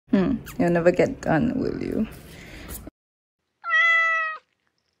You'll never get done, will you?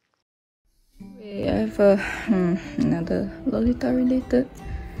 I have another Lolita related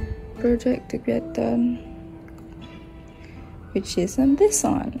project to get done, which is on this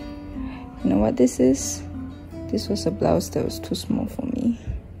one. You know what this is? This was a blouse that was too small for me,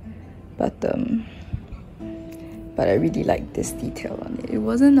 but I really like this detail on it. It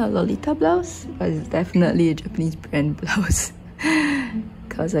wasn't a Lolita blouse, but it's definitely a Japanese brand blouse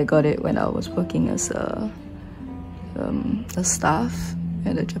because I got it when I was working as a staff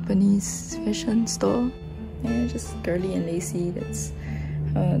at a Japanese fashion store. Yeah, just girly and lacy. That's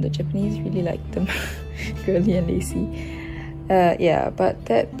the Japanese really like them. Girly and lacy. Yeah, but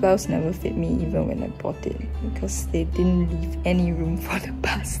that blouse never fit me even when I bought it because they didn't leave any room for the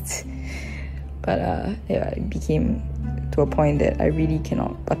bust. But yeah, it became to a point that I really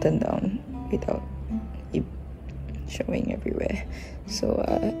cannot button down without it showing everywhere. So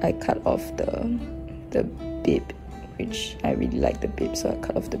I cut off the bib, which I really like the bib, so I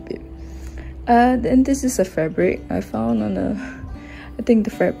cut off the bib. Then this is a fabric I found on I think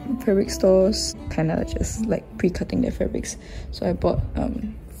the fabric stores kind of just like pre-cutting their fabrics. So I bought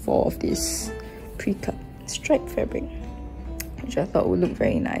 4 of these pre-cut striped fabric, which I thought would look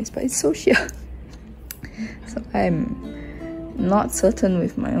very nice, but it's so sheer. So I'm not certain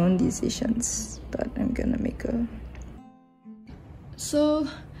with my own decisions, but I'm gonna make a... So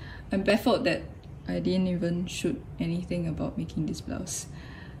I'm baffled that I didn't even shoot anything about making this blouse.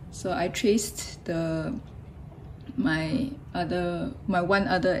 So I traced my one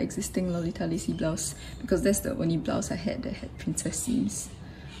other existing Lolita lacy blouse, because that's the only blouse I had that had princess seams.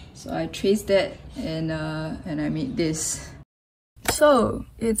 So I traced that and I made this. So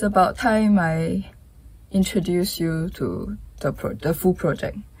it's about time I introduce you to the full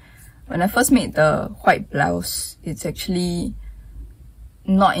project. When I first made the white blouse, it's actually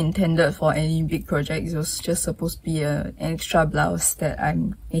not intended for any big project. It was just supposed to be an extra blouse that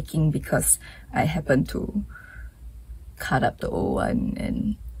I'm making because I happen to cut up the old one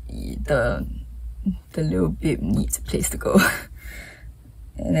and the little bib needs a place to go.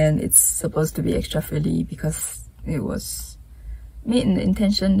 And then it's supposed to be extra frilly because it was made in the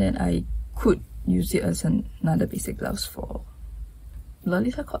intention that I could use it as another basic blouse for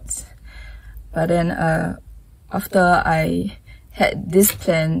Lolita cots. But then after I had this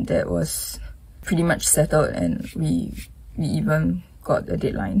plan that was pretty much settled, and we even got a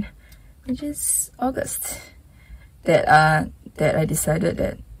deadline, which is August, that I decided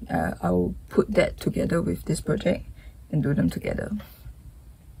that I'll put that together with this project and do them together.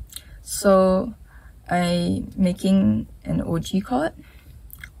 So I'm making an Ouji cord,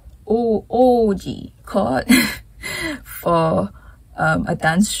 Ouji cord for a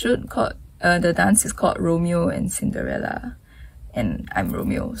dance shoot called the dance is called Romeo and Cinderella, and I'm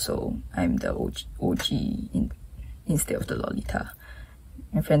Romeo, so I'm the Ouji instead of the Lolita.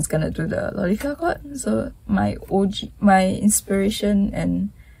 My friend's gonna do the Lolita cord. So my inspiration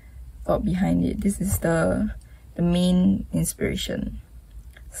and thought behind it, this is the main inspiration.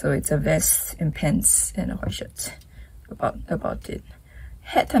 So it's a vest and pants and a white shirt. About it.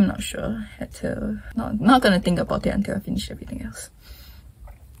 Hat, I'm not sure. Not gonna think about it until I finish everything else.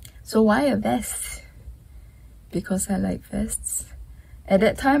 So why a vest? Because I like vests. At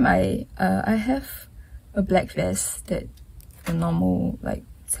that time, I have a black vest, that a normal like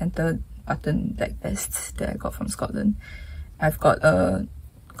center button black vest that I got from Scotland. I've got a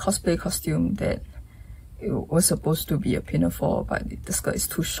cosplay costume that it was supposed to be a pinafore, but the skirt is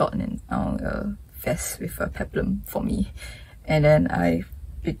too short and a vest with a peplum for me. And then I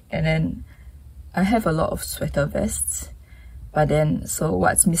have a lot of sweater vests, but then so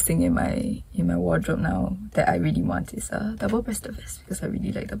what's missing in my wardrobe now that I really want is a double-breasted vest, because I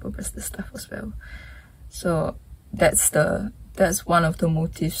really like double-breasted stuff as well. So that's one of the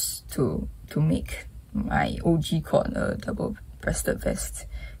motives to make my Ouji cord a double-breasted vest,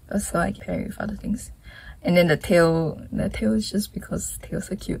 so I can pair it with other things. And then the tail is just because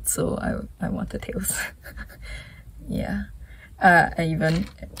tails are cute, so I wanted tails. Yeah. I even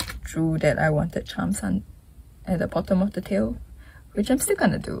drew that I wanted charms at the bottom of the tail, which I'm still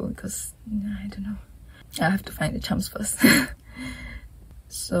gonna do because I don't know. I have to find the charms first.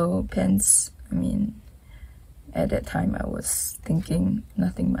 So pants, I mean, at that time I was thinking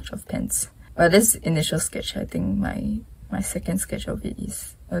nothing much of pants. But this initial sketch, I think my second sketch of it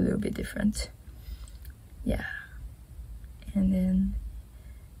is a little bit different. Yeah. And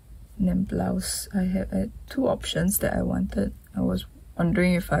then blouse, I had 2 options that I wanted. I was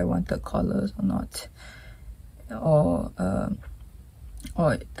wondering if I wanted collars or not, or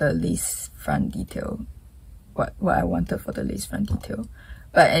the lace front detail, what I wanted for the lace front detail.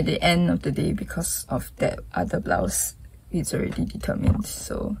 But at the end of the day, because of that other blouse, it's already determined.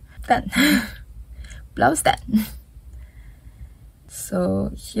 So done. Blouse done.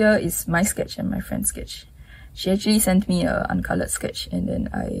 So here is my sketch and my friend's sketch. She actually sent me an uncolored sketch, and then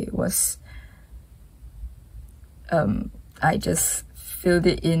I just filled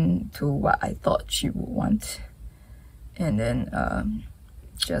it in to what I thought she would want, and then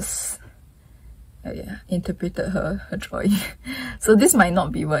interpreted her drawing. So this might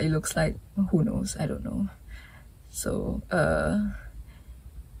not be what it looks like. Who knows? I don't know. So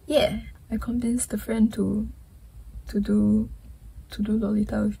yeah, I convinced a friend to do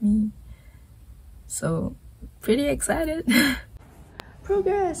Lolita with me. So pretty excited.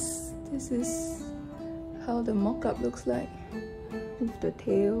 Progress. This is how the mock-up looks like with the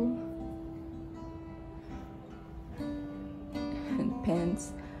tail and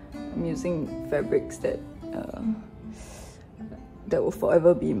pants. I'm using fabrics that will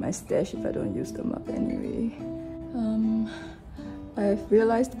forever be in my stash if I don't use them up anyway. I've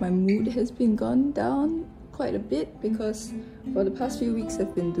realized my mood has been gone down quite a bit because for the past few weeks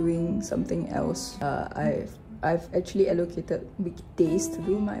I've been doing something else. I've actually allocated weekdays to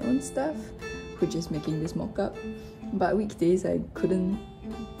do my own stuff, which is making this mock-up. But weekdays I couldn't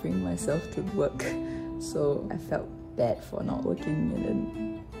bring myself to work, so I felt bad for not working and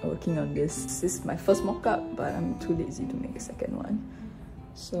then working on this. This is my first mock-up, but I'm too lazy to make a second one.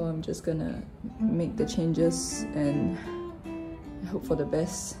 So I'm just gonna make the changes and hope for the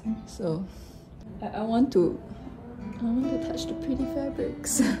best. So I want to touch the pretty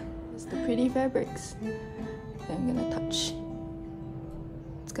fabrics. It's the pretty fabrics that I'm gonna touch.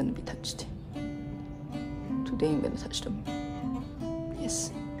 It's gonna be touched. Today I'm gonna touch them.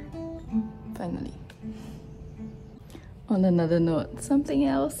 Yes, finally. On another note, something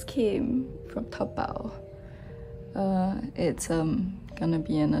else came from Taobao. It's gonna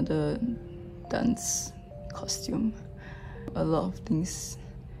be another dance costume. A lot of things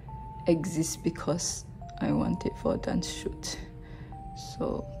exist because I want it for a dance shoot.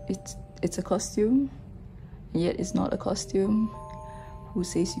 So it's a costume, yet it's not a costume. Who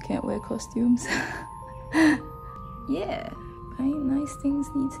says you can't wear costumes? Yeah, buying nice things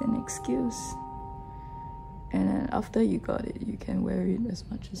needs an excuse. And then after you got it, you can wear it as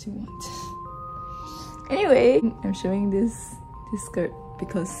much as you want. Anyway, I'm showing this skirt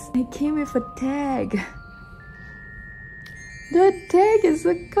because it came with a tag. The tag is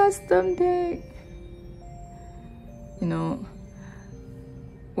a custom tag. You know,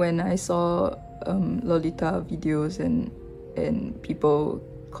 when I saw Lolita videos and people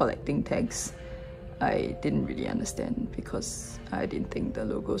collecting tags, I didn't really understand because I didn't think the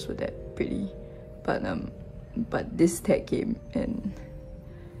logos were that pretty. But this tag came and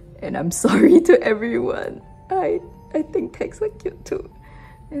I'm sorry to everyone. I think tags are cute too.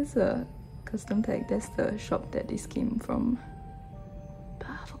 It's a custom tag. That's the shop that this came from.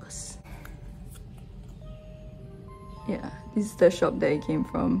 Focus. Yeah, this is the shop that it came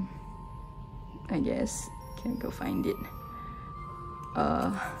from. I guess can go find it.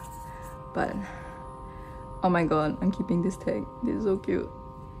 But oh my god, I'm keeping this tag. This is so cute.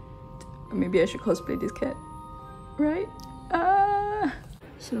 Maybe I should cosplay this cat, right?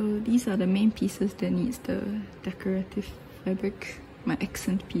 So these are the main pieces that needs the decorative fabric, my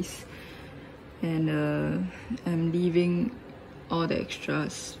accent piece, and I'm leaving all the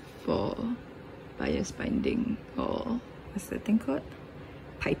extras for bias binding, or what's that thing called?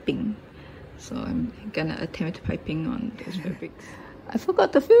 Piping. So I'm gonna attempt piping on those fabrics. I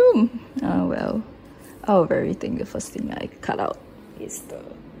forgot to film! Oh well. Out of everything, the first thing I cut out is the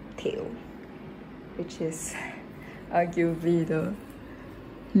tail, which is arguably the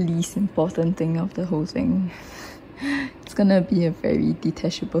least important thing of the whole thing. It's gonna be a very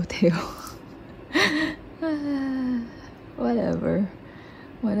detachable tail.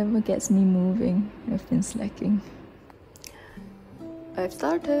 Whatever gets me moving. I've been slacking. I've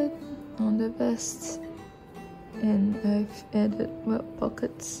started on the vest and I've added welt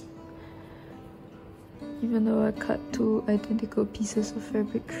pockets. Even though I cut two identical pieces of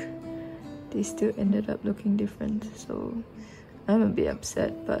fabric, they still ended up looking different, so I'm a bit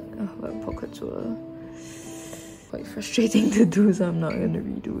upset, but welt pockets were quite frustrating to do, so I'm not going to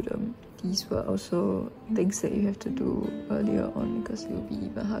redo them. These were also things that you have to do earlier on because it will be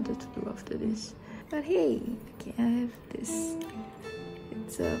even harder to do after this. But hey, okay, I have this.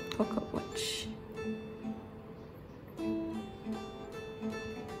 It's a pocket watch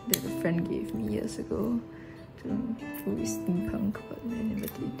that a friend gave me years ago to do with steampunk, but I never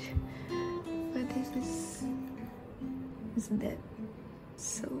did. But this is... isn't that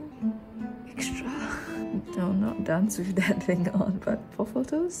so extra. No, not dance with that thing on, but for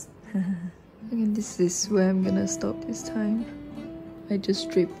photos. And this is where I'm gonna stop this time. I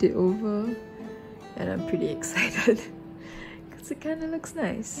just draped it over and I'm pretty excited because it kind of looks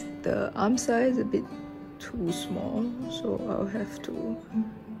nice. The arm size is a bit too small, so I'll have to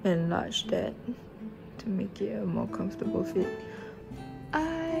enlarge that to make it a more comfortable fit.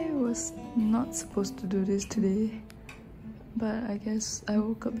 I was not supposed to do this today, but I guess I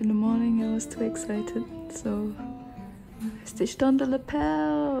woke up in the morning and I was too excited, so I stitched on the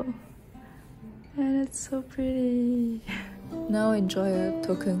lapel and it's so pretty. Now enjoy a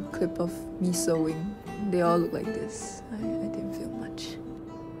token clip of me sewing. They all look like this. I didn't feel much.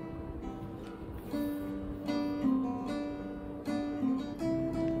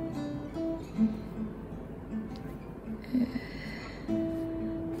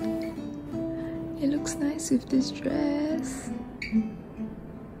 It looks nice with this dress,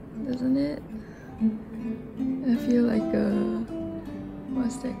 doesn't it? I feel like a,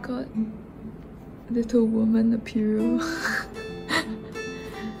 what's that called? Little Woman apparel.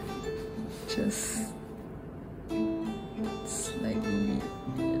 Just slightly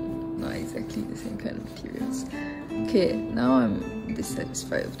not exactly the same kind of materials. Okay, now I'm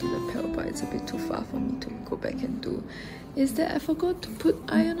dissatisfied with the lapel, but it's a bit too far for me to go back and do. Is that I forgot to put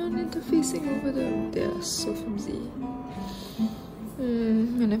iron-on interfacing over them. They are so flimsy.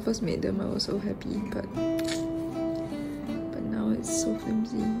 When I first made them I was so happy, but now it's so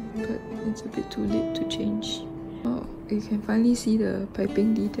flimsy. But it's a bit too late to change. Oh, you can finally see the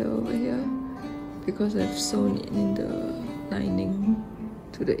piping detail over here because I've sewn it in the lining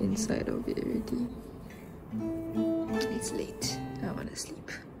to the inside of it already. It's late. I want to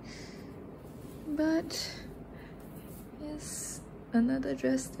sleep. But yes, another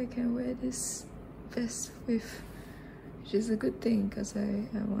dress that I can wear this vest with, which is a good thing because I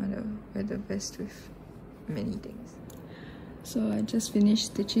want to wear the vest with many things. So I just finished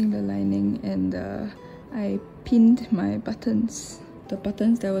stitching the lining and I pinned my buttons. The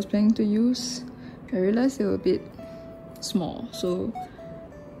buttons that I was planning to use, I realized they were a bit small, so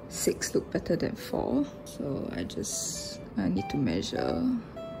 6 look better than 4. So I need to measure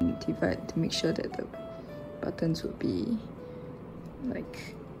and divide to make sure that the buttons would be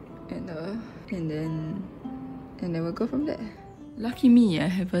like, and then we'll go from there. Lucky me, I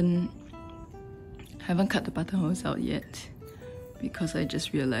haven't cut the buttonholes out yet because I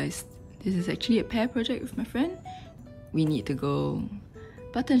just realized this is actually a pair project with my friend. We need to go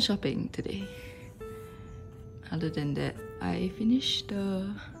button shopping today. Other than that, I finished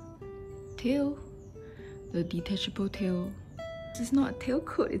the tail, the detachable tail. This is not a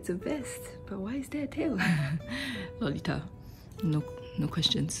tailcoat, it's a vest. But why is there a tail? Lolita, no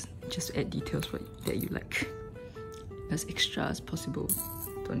questions. Just add details that you like. As extra as possible.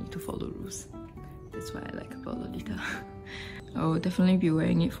 Don't need to follow rules. That's what I like about Lolita. I will definitely be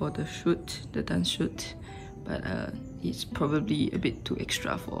wearing it for the shoot, the dance shoot, but it's probably a bit too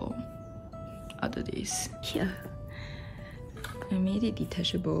extra for other days. Here, I made it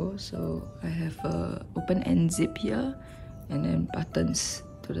detachable, so I have a open end zip here and then buttons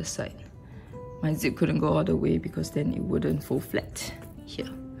to the side. My zip couldn't go all the way because then it wouldn't fold flat here.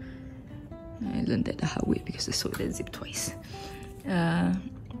 I learned that the hard way because I sewed that zip twice.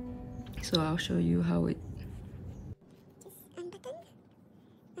 So I'll show you how it.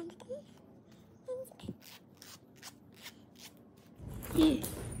 Yeah.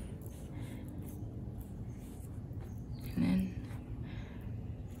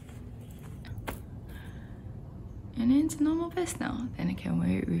 And then it's a normal vest now. Then I can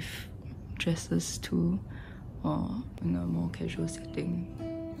wear it with dresses too, or in a more casual setting.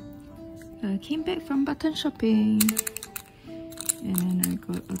 I came back from button shopping and then I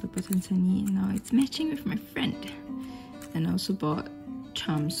got all the buttons I need. Now it's matching with my friend. And I also bought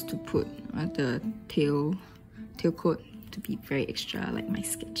charms to put on the tailcoat to be very extra, like my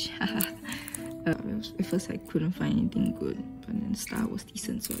sketch. At first I couldn't find anything good, but then the star was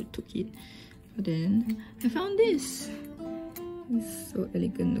decent, so I took it. But then I found this. It's so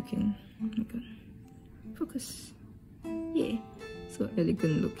elegant looking. Oh my god. Focus. Yeah. So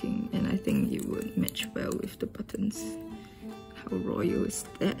elegant looking, and I think it would match well with the buttons. How royal is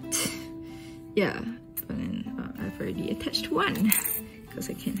that? Yeah, but then I've already attached one because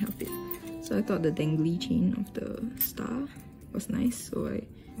I can't help it. So I thought the dangly chain of the star was nice, so I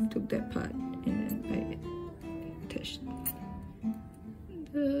took that part and then I attached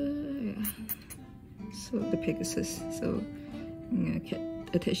the Pegasus. So I'm gonna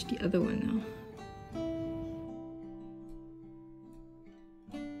attach the other one now.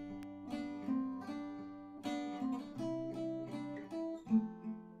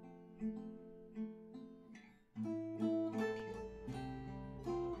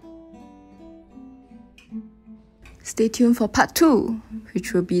 Stay tuned for part 2,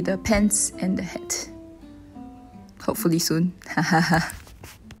 which will be the pants and the hat. Hopefully soon. Hahaha.